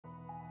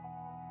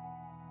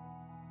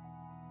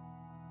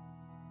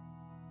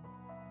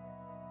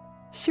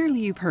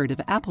Surely you've heard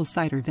of apple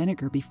cider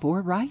vinegar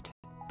before, right?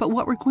 But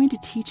what we're going to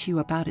teach you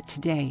about it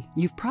today,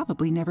 you've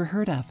probably never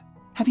heard of.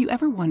 Have you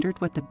ever wondered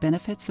what the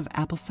benefits of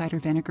apple cider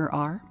vinegar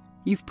are?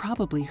 You've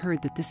probably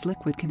heard that this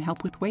liquid can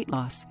help with weight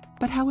loss,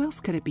 but how else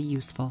could it be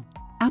useful?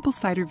 Apple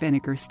cider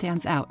vinegar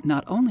stands out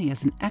not only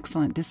as an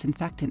excellent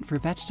disinfectant for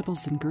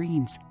vegetables and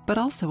greens, but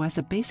also as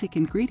a basic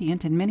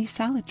ingredient in many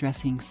salad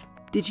dressings.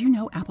 Did you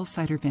know apple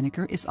cider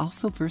vinegar is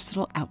also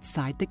versatile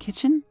outside the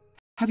kitchen?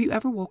 Have you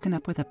ever woken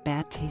up with a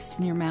bad taste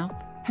in your mouth?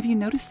 Have you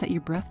noticed that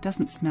your breath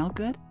doesn't smell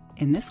good?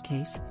 In this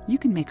case, you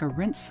can make a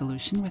rinse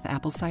solution with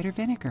apple cider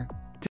vinegar.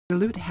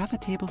 Dilute half a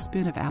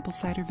tablespoon of apple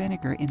cider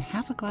vinegar in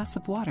half a glass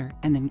of water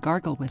and then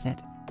gargle with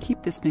it.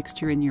 Keep this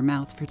mixture in your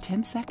mouth for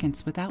 10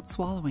 seconds without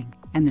swallowing,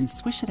 and then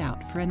swish it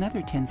out for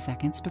another 10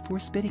 seconds before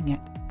spitting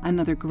it.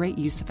 Another great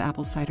use of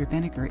apple cider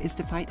vinegar is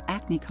to fight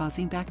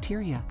acne-causing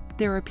bacteria.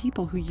 There are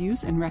people who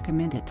use and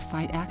recommend it to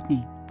fight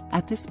acne.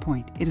 At this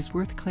point, it is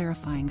worth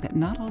clarifying that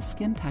not all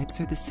skin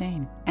types are the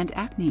same, and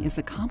acne is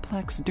a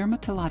complex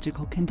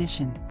dermatological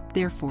condition.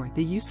 Therefore,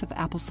 the use of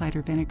apple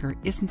cider vinegar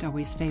isn't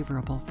always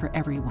favorable for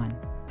everyone.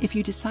 If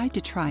you decide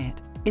to try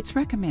it, it's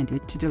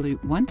recommended to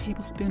dilute 1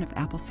 tablespoon of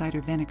apple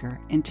cider vinegar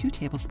in 2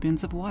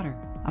 tablespoons of water.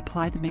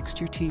 Apply the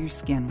mixture to your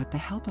skin with the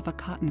help of a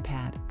cotton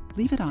pad.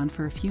 Leave it on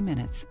for a few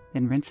minutes,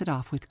 then rinse it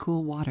off with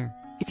cool water.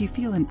 If you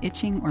feel an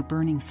itching or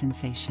burning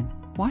sensation,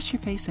 wash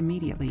your face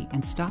immediately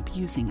and stop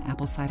using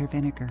apple cider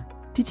vinegar.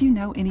 Did you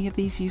know any of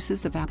these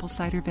uses of apple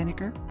cider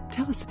vinegar?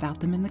 Tell us about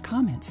them in the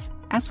comments.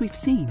 As we've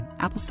seen,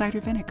 apple cider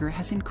vinegar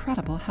has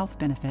incredible health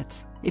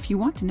benefits. If you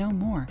want to know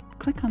more,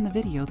 click on the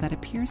video that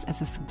appears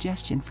as a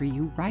suggestion for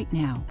you right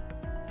now.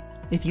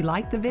 If you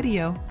liked the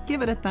video,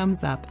 give it a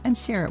thumbs up and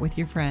share it with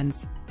your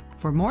friends.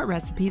 For more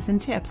recipes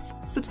and tips,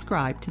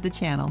 subscribe to the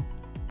channel.